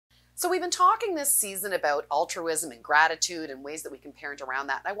So we've been talking this season about altruism and gratitude and ways that we can parent around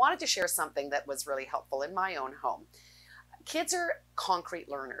that. And I wanted to share something that was really helpful in my own home. Kids are concrete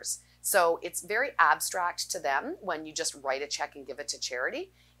learners. So it's very abstract to them when you just write a check and give it to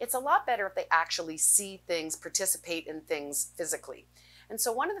charity. It's a lot better if they actually see things, participate in things physically. And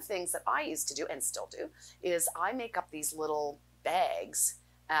so one of the things that I used to do and still do is I make up these little bags,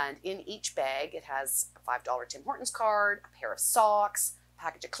 and in each bag it has a $5 Tim Hortons card, a pair of socks,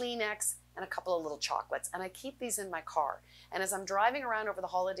 package of Kleenex, and a couple of little chocolates. And I keep these in my car. And as I'm driving around over the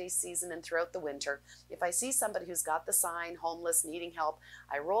holiday season and throughout the winter, if I see somebody who's got the sign, homeless, needing help,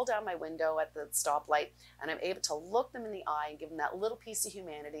 I roll down my window at the stoplight and I'm able to look them in the eye and give them that little piece of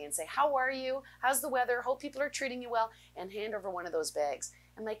humanity and say, how are you? How's the weather? Hope people are treating you well, and hand over one of those bags.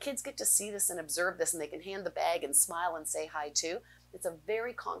 And my kids get to see this and observe this, and they can hand the bag and smile and say hi too. It's a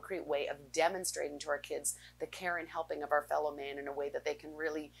very concrete way of demonstrating to our kids the care and helping of our fellow man in a way that they can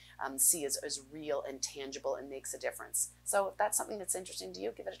really see as real and tangible and makes a difference. So if that's something that's interesting to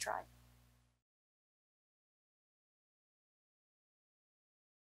you, give it a try.